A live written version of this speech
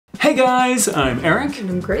Hey guys, I'm Eric. And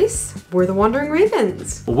I'm Grace. We're the Wandering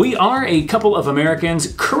Ravens. We are a couple of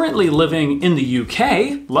Americans currently living in the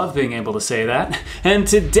UK. Love being able to say that. And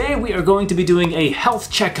today we are going to be doing a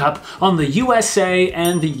health checkup on the USA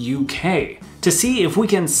and the UK to see if we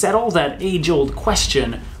can settle that age-old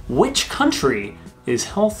question, which country is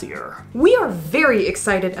healthier? We are very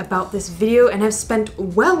excited about this video and have spent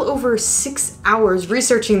well over 6 hours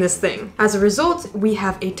researching this thing. As a result, we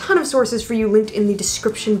have a ton of sources for you linked in the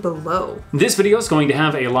description below. This video is going to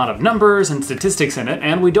have a lot of numbers and statistics in it,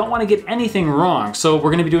 and we don't want to get anything wrong, so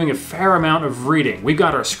we're going to be doing a fair amount of reading. We've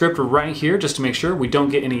got our script right here just to make sure we don't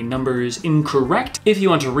get any numbers incorrect. If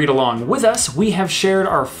you want to read along with us, we have shared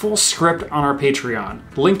our full script on our Patreon.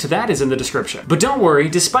 Link to that is in the description. But don't worry,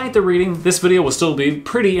 despite the reading, this video will still be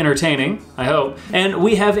pretty entertaining, I hope. And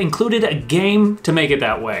we have included a game to make it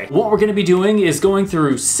that way. What we're going to be doing is going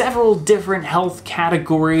through several different health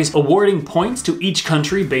categories, awarding points to each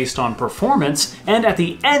country based on performance, and at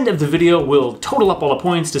the end of the video, we'll total up all the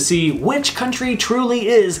points to see which country truly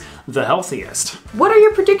is the healthiest. What are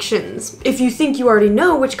your predictions? If you think you already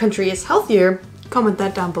know which country is healthier, comment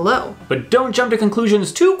that down below. But don't jump to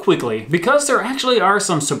conclusions too quickly, because there actually are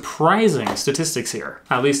some surprising statistics here.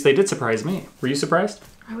 At least they did surprise me. Were you surprised?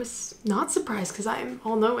 I was not surprised because I'm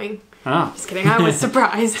all-knowing. Oh. Just kidding, I was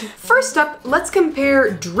surprised. First up, let's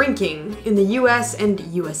compare drinking in the US and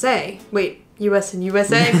USA. Wait, US and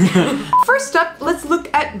USA? First up, let's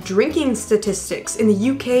look at drinking statistics in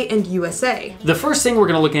the UK and USA. The first thing we're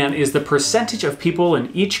going to look at is the percentage of people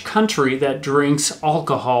in each country that drinks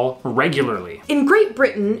alcohol regularly. In Great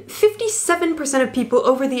Britain, 57% of people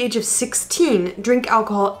over the age of 16 drink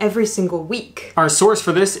alcohol every single week. Our source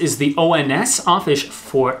for this is the ONS Office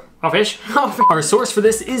for Our source for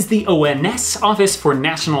this is the ONS Office for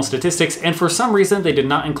National Statistics, and for some reason they did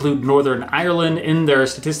not include Northern Ireland in their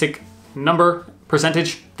statistic number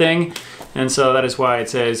percentage thing, and so that is why it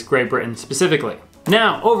says Great Britain specifically.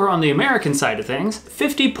 Now, over on the American side of things,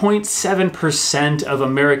 50.7% of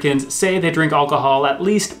Americans say they drink alcohol at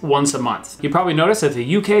least once a month. You probably noticed that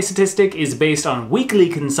the UK statistic is based on weekly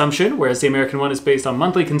consumption, whereas the American one is based on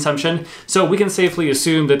monthly consumption, so we can safely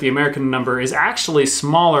assume that the American number is actually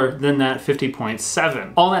smaller than that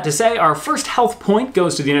 50.7. All that to say, our first health point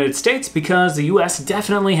goes to the United States because the US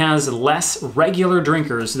definitely has less regular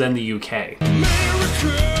drinkers than the UK.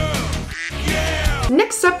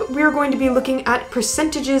 Next up, we are going to be looking at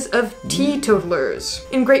percentages of teetotalers.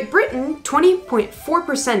 In Great Britain,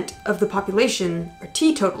 20.4% of the population are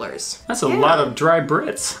teetotalers. That's a lot of dry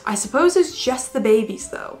Brits. I suppose it's just the babies,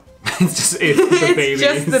 though. it's the babies. It's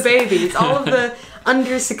just the babies. All of the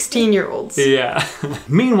under 16-year-olds. Yeah.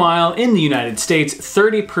 Meanwhile, in the United States,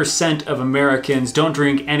 30% of Americans don't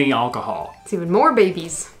drink any alcohol. It's even more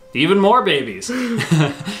babies. Even more babies.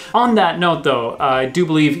 On that note though, I do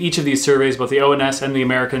believe each of these surveys, both the ONS and the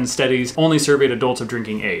American studies, only surveyed adults of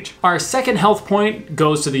drinking age. Our second health point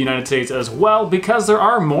goes to the United States as well because there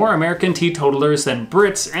are more American teetotalers than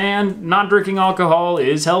Brits, and not drinking alcohol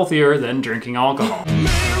is healthier than drinking alcohol.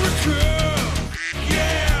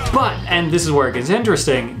 But, and this is where it gets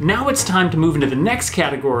interesting, now it's time to move into the next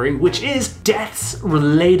category, which is deaths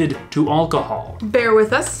related to alcohol. Bear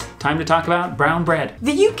with us. Time to talk about brown bread.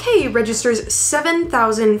 The UK registers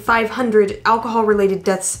 7,500 alcohol-related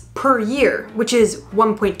deaths per year, which is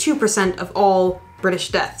 1.2% of all British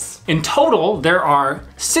deaths. In total, there are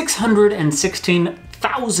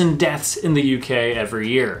 616,000 deaths in the UK every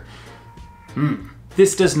year.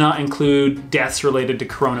 This does not include deaths related to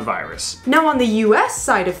coronavirus. Now on the US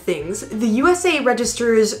side of things, the USA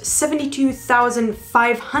registers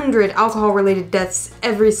 72,500 alcohol-related deaths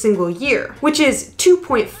every single year, which is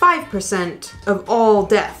 2.5% of all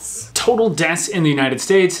deaths. Total deaths in the United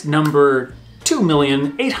States number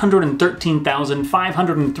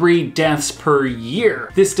 2,813,503 deaths per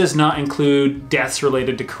year. This does not include deaths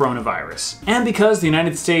related to coronavirus. And because the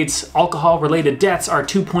United States alcohol-related deaths are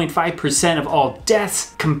 2.5% of all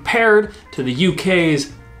deaths compared to the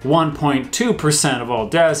UK's 1.2% of all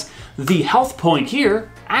deaths, the health point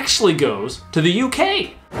here actually goes to the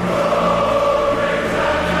UK.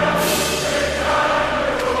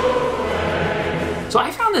 So I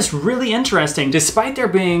found this really interesting. Despite there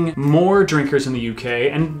being more drinkers in the UK,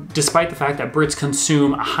 and despite the fact that Brits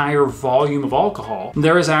consume a higher volume of alcohol,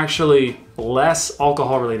 there is actually less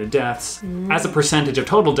alcohol-related deaths as a percentage of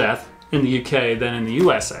total death in the UK than in the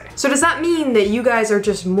USA. So does that mean that you guys are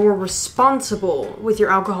just more responsible with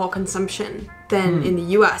your alcohol consumption than in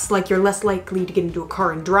the US? Like you're less likely to get into a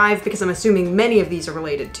car and drive, because I'm assuming many of these are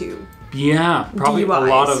related to Yeah, probably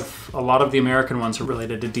DUIs. a lot of the American ones are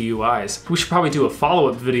related to DUIs. We should probably do a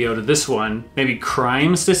follow-up video to this one, maybe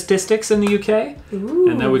crime statistics in the UK, Ooh.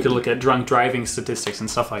 and then we could look at drunk driving statistics and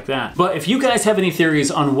stuff like that. But if you guys have any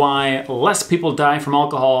theories on why less people die from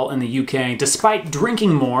alcohol in the UK despite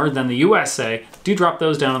drinking more than the USA, do drop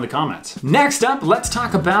those down in the comments. Next up, let's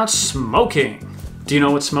talk about smoking. Do you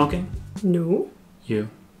know what's smoking? No. You.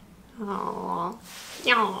 Aww.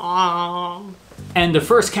 Aww. And the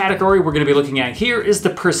first category we're going to be looking at here is the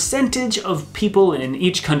percentage of people in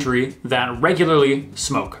each country that regularly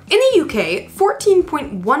smoke. In the UK,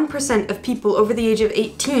 14.1% of people over the age of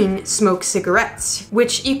 18 smoke cigarettes,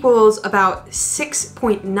 which equals about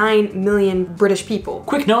 6.9 million British people.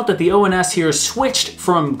 Quick note that the ONS here switched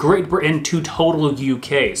from Great Britain to total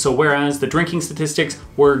UK. So whereas the drinking statistics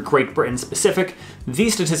were Great Britain specific,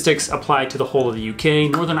 these statistics apply to the whole of the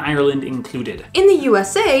UK, Northern Ireland included. In the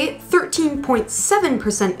USA,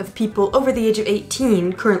 13.7% of people over the age of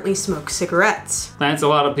 18 currently smoke cigarettes. That's a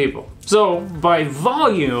lot of people. So by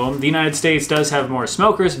volume, the United States does have more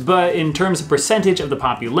smokers, but in terms of percentage of the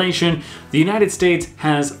population, the United States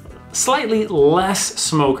has slightly less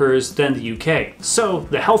smokers than the UK. So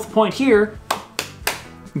the health point here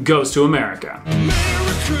goes to America.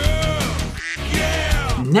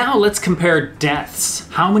 Now let's compare deaths.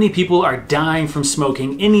 How many people are dying from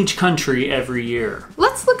smoking in each country every year?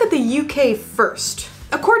 Let's look at the UK first.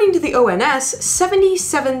 According to the ONS,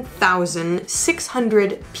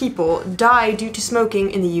 77,600 people die due to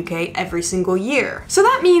smoking in the UK every single year. So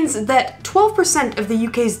that means that 12% of the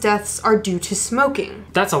UK's deaths are due to smoking.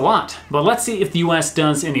 That's a lot, but let's see if the US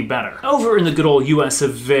does any better. Over in the good old US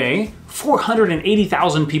of A,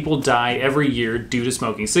 480,000 people die every year due to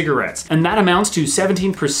smoking cigarettes, and that amounts to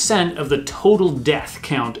 17% of the total death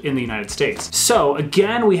count in the United States. So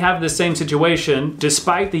again, we have the same situation.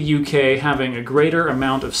 Despite the UK having a greater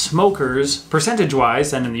amount of smokers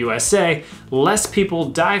percentage-wise than in the USA, less people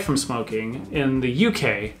die from smoking in the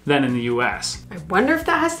UK than in the US. I wonder if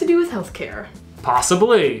that has to do with healthcare.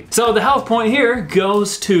 Possibly. So the health point here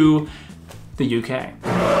goes to the UK.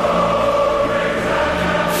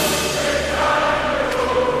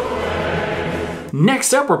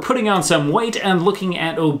 Next up, we're putting on some weight and looking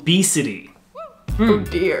at obesity. Oh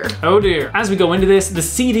dear. Oh dear. As we go into this, the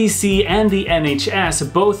CDC and the NHS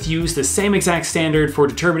both use the same exact standard for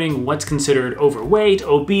determining what's considered overweight,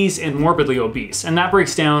 obese, and morbidly obese. And that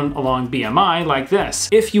breaks down along BMI like this.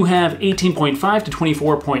 If you have 18.5 to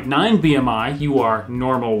 24.9 BMI, you are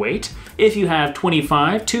normal weight. If you have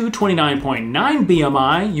 25 to 29.9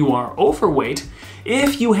 BMI, you are overweight.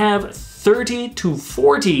 If you have 30 to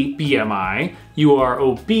 40 BMI, you are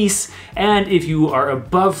obese, and if you are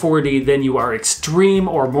above 40, then you are extreme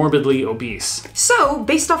or morbidly obese. So,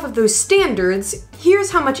 based off of those standards,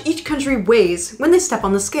 here's how much each country weighs when they step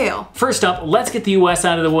on the scale. First up, let's get the US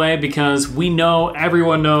out of the way because we know,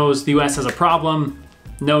 everyone knows the US has a problem.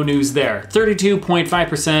 No news there.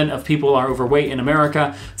 32.5% of people are overweight in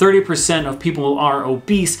America, 30% of people are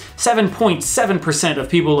obese, 7.7% of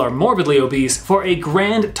people are morbidly obese, for a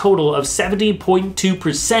grand total of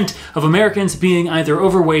 70.2% of Americans being either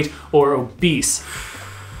overweight or obese.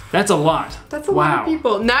 That's a lot. That's a lot of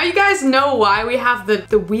people. Now you guys know why we have the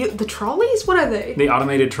trolleys? What are they? The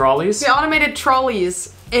automated trolleys? The automated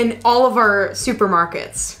trolleys in all of our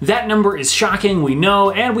supermarkets. That number is shocking, we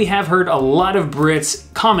know, and we have heard a lot of Brits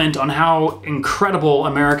comment on how incredible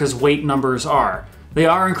America's weight numbers are. They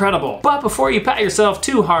are incredible. But before you pat yourself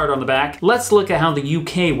too hard on the back, let's look at how the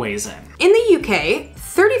UK weighs in. In the UK,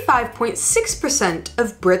 35.6%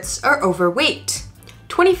 of Brits are overweight,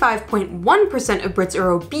 25.1% of Brits are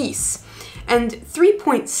obese, and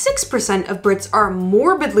 3.6% of Brits are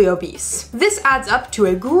morbidly obese. This adds up to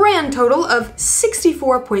a grand total of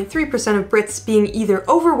 64.3% of Brits being either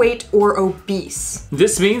overweight or obese.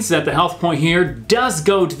 This means that the health point here does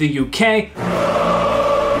go to the UK,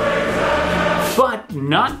 but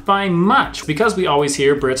not by much. Because we always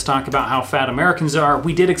hear Brits talk about how fat Americans are,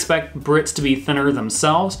 we did expect Brits to be thinner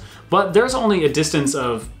themselves, but there's only a distance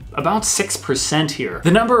of about 6% here.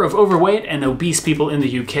 The number of overweight and obese people in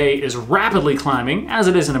the UK is rapidly climbing, as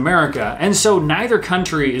it is in America, and so neither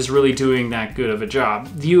country is really doing that good of a job.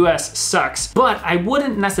 The US sucks, but I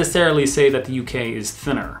wouldn't necessarily say that the UK is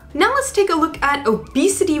thinner. Now let's take a look at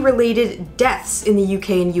obesity-related deaths in the UK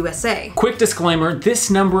and USA. Quick disclaimer, this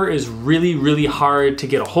number is really hard to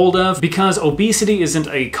get a hold of because obesity isn't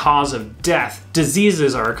a cause of death.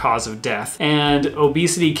 Diseases are a cause of death, and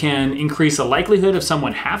obesity can increase the likelihood of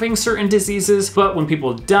someone having certain diseases, but when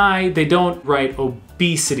people die, they don't write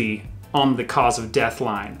obesity on the cause of death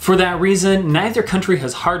line. For that reason, neither country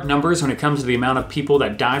has hard numbers when it comes to the amount of people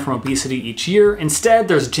that die from obesity each year. Instead,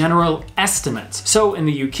 there's general estimates. So in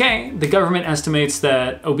the UK, the government estimates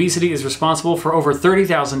that obesity is responsible for over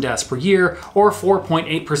 30,000 deaths per year, or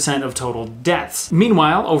 4.8% of total deaths.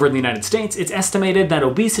 Meanwhile, over in the United States, it's estimated that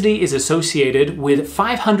obesity is associated with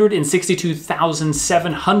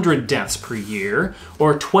 562,700 deaths per year,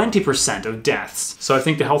 or 20% of deaths. So I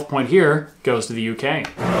think the health point here goes to the UK.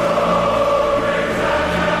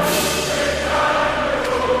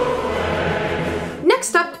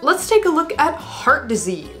 Next up, let's take a look at heart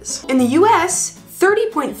disease. In the US,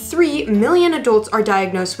 30.3 million adults are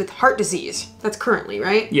diagnosed with heart disease. That's currently,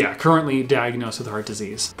 right? Yeah, currently diagnosed with heart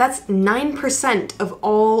disease. That's 9% of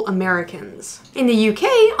all Americans. In the UK,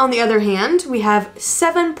 on the other hand, we have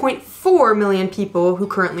 7.4 million people who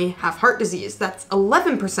currently have heart disease. That's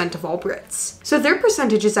 11% of all Brits. So their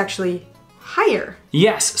percentage is actually higher.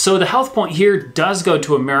 Yes, so the health point here does go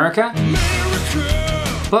to America.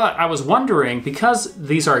 But I was wondering, because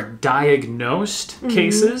these are diagnosed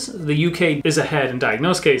cases, the UK is ahead in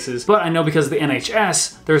diagnosed cases, but I know because of the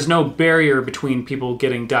NHS, there's no barrier between people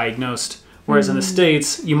getting diagnosed. Whereas in the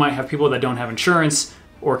States, you might have people that don't have insurance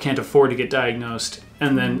or can't afford to get diagnosed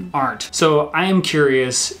and then aren't. So I am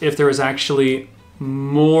curious if there is actually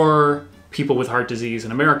more people with heart disease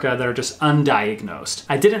in America that are just undiagnosed.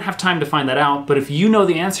 I didn't have time to find that out, but if you know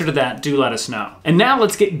the answer to that, do let us know. And now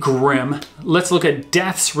let's get grim. Let's look at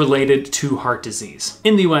deaths related to heart disease.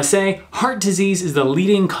 In the USA, heart disease is the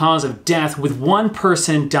leading cause of death, with one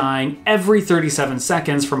person dying every 37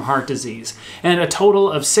 seconds from heart disease, and a total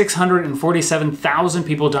of 647,000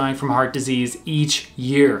 people dying from heart disease each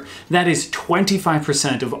year. That is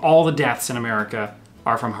 25% of all the deaths in America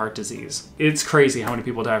are from heart disease. It's crazy how many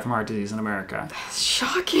people die from heart disease in America. That's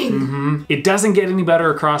shocking. It doesn't get any better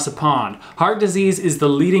across the pond. Heart disease is the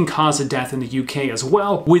leading cause of death in the UK as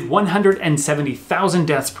well, with 170,000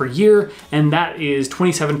 deaths per year, and that is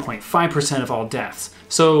 27.5% of all deaths.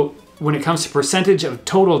 So when it comes to percentage of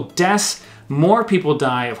total deaths, more people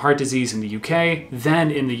die of heart disease in the UK than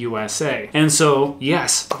in the USA. And so,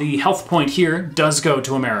 yes, the health point here does go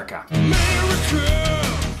to America.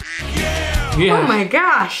 Yeah. Oh my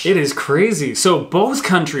gosh. It is crazy. So both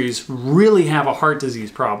countries really have a heart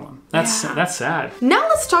disease problem. That's sad. Now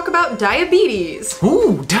let's talk about diabetes.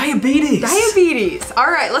 Ooh, diabetes. Diabetes. All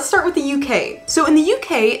right, let's start with the UK. So in the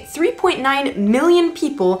UK, 3.9 million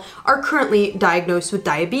people are currently diagnosed with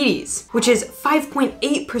diabetes, which is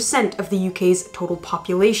 5.8% of the UK's total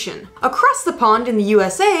population. Across the pond in the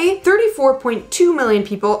USA, 34.2 million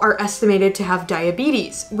people are estimated to have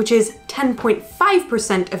diabetes, which is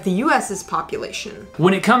 10.5% of the US's population.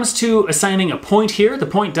 When it comes to assigning a point here, the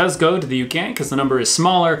point does go to the UK because the number is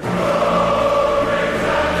smaller.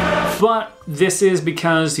 But this is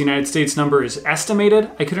because the United States number is estimated.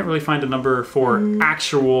 I couldn't really find a number for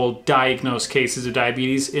actual diagnosed cases of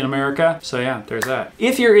diabetes in America. So yeah, there's that.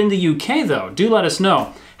 If you're in the UK though, do let us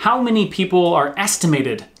know. How many people are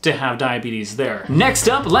estimated to have diabetes there? Next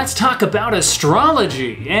up, let's talk about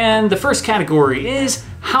astrology. And the first category is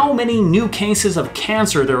how many new cases of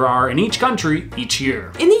cancer there are in each country each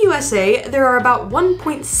year. In the USA, there are about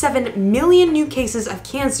 1.7 million new cases of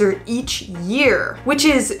cancer each year, which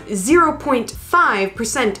is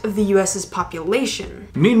 0.5% of the US's population.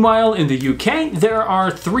 Meanwhile, in the UK, there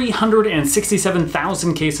are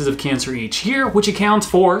 367,000 cases of cancer each year, which accounts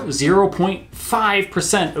for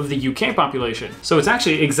 0.5% of the UK population. So it's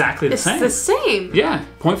actually exactly the same. It's the same. Yeah,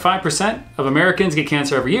 0.5% of Americans get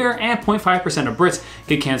cancer every year, and 0.5% of Brits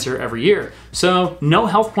get cancer every year. So no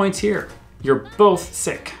health points here. You're both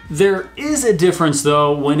sick. There is a difference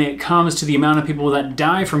though when it comes to the amount of people that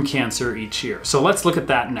die from cancer each year. So let's look at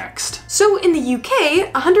that next. So in the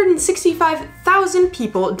UK, 165,000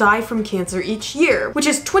 people die from cancer each year, which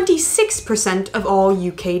is 26% of all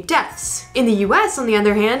UK deaths. In the US, on the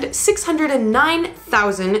other hand,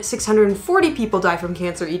 609,640 people die from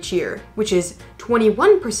cancer each year, which is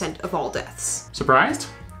 21% of all deaths. Surprised?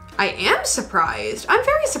 I am surprised. I'm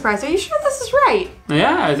very surprised. Are you sure this is right?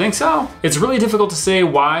 Yeah, I think so. It's really difficult to say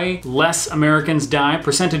why less Americans die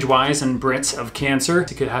percentage-wise than Brits of cancer.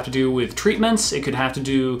 It could have to do with treatments. It could have to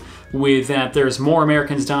do with that there's more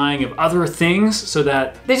Americans dying of other things, so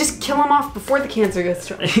that they just kill them off before the cancer gets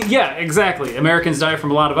to them. Yeah, exactly. Americans die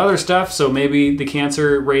from a lot of other stuff, so maybe the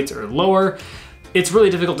cancer rates are lower. It's really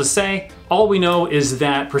difficult to say. All we know is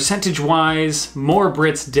that percentage-wise, more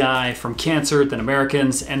Brits die from cancer than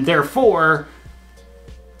Americans, and therefore,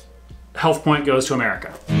 health point goes to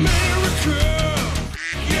America.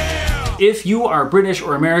 If you are British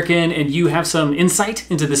or American and you have some insight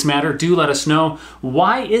into this matter, do let us know.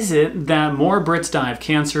 Why is it that more Brits die of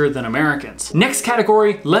cancer than Americans? Next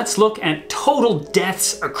category, let's look at total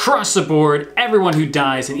deaths across the board, everyone who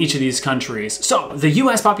dies in each of these countries. So the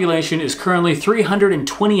US population is currently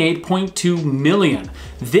 328.2 million.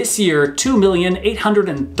 This year,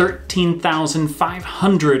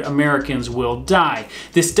 2,813,500 Americans will die.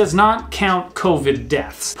 This does not count COVID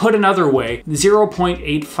deaths. Put another way,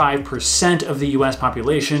 0.85% of the US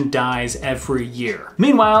population dies every year.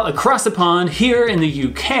 Meanwhile, across the pond, here in the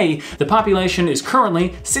UK, the population is currently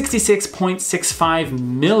 66.65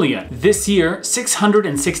 million. This year,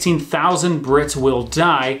 616,000 Brits will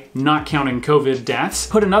die, not counting COVID deaths.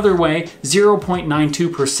 Put another way,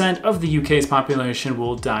 0.92% of the UK's population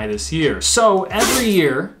will die this year. So every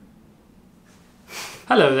year,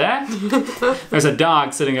 hello there. There's a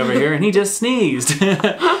dog sitting over here and he just sneezed.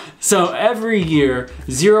 So every year,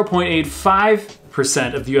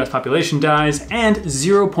 0.85% of the US population dies and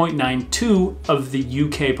 0.92 of the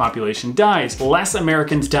UK population dies. Less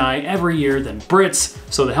Americans die every year than Brits,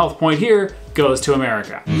 so the health point here goes to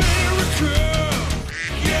America.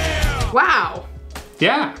 Wow.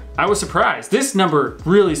 Yeah, I was surprised. This number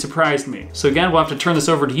really surprised me. So again, we'll have to turn this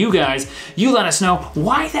over to you guys. You let us know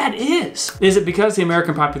why that is. Is it because the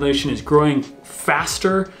American population is growing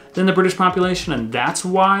faster than the British population and that's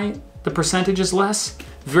why the percentage is less?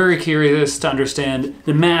 Very curious to understand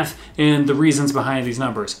the math and the reasons behind these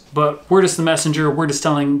numbers. But we're just the messenger, we're just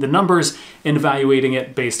telling the numbers and evaluating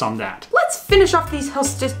it based on that. Let's finish off these health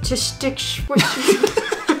statistics.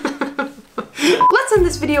 Let's end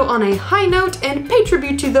this video on a high note and pay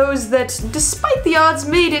tribute to those that, despite the odds,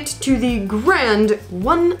 made it to the grand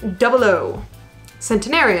 100.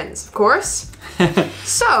 Centenarians, of course.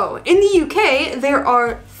 So, in the UK, there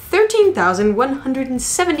are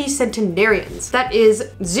 13,170 centenarians. That is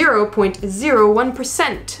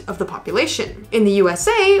 0.01% of the population. In the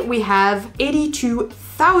USA, we have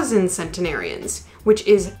 82,000 centenarians, which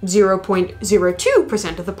is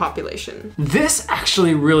 0.02% of the population. This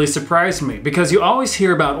actually really surprised me because you always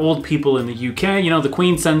hear about old people in the UK, you know, the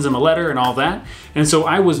Queen sends them a letter and all that. And so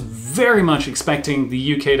I was very much expecting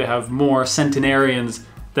the UK to have more centenarians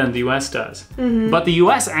than the US does. But the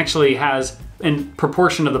US actually has, in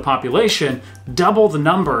proportion of the population, double the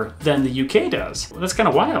number than the UK does. That's kind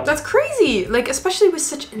of wild. That's crazy, like especially with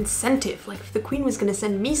such incentive. Like if the Queen was gonna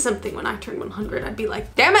send me something when I turned 100, I'd be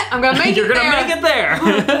like, damn it, I'm gonna make You're it there. gonna make it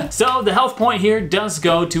there. So the health point here does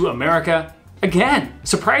go to America again,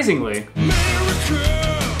 surprisingly.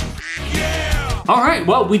 All right,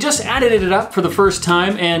 well, we just added it up for the first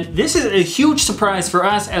time, and this is a huge surprise for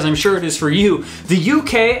us, as I'm sure it is for you. The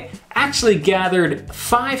UK actually gathered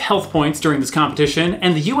 5 health points during this competition,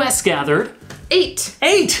 and the US gathered 8.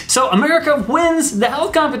 8! So America wins the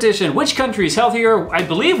health competition. Which country is healthier? I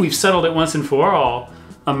believe we've settled it once and for all.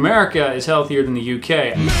 America is healthier than the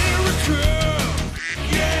UK.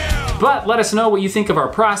 But let us know what you think of our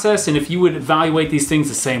process and if you would evaluate these things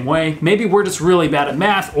the same way. Maybe we're just really bad at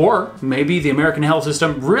math, or maybe the American health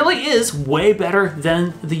system really is way better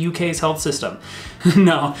than the UK's health system.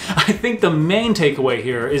 No, I think the main takeaway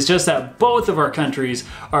here is just that both of our countries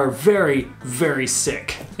are very, very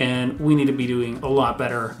sick, and we need to be doing a lot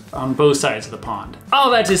better on both sides of the pond.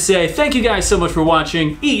 All that to say, thank you guys so much for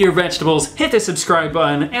watching. Eat your vegetables, hit the subscribe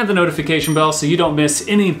button and the notification bell so you don't miss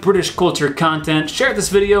any British culture content. Share this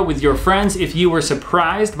video with your friends if you were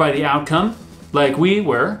surprised by the outcome, like we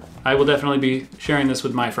were. I will definitely be sharing this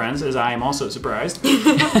with my friends, as I am also surprised.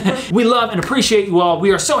 We love and appreciate you all.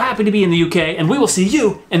 We are so happy to be in the UK, and we will see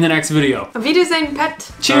you in the next video. Auf Wiedersehen,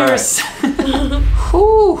 pet. Cheers!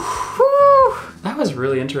 Whew. Whew. That was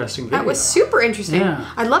really interesting video. That was super interesting.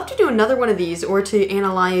 Yeah. I'd love to do another one of these, or to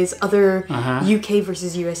analyze other UK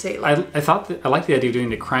versus USA. I like the idea of doing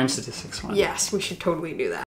the crime statistics one. Yes, we should totally do that.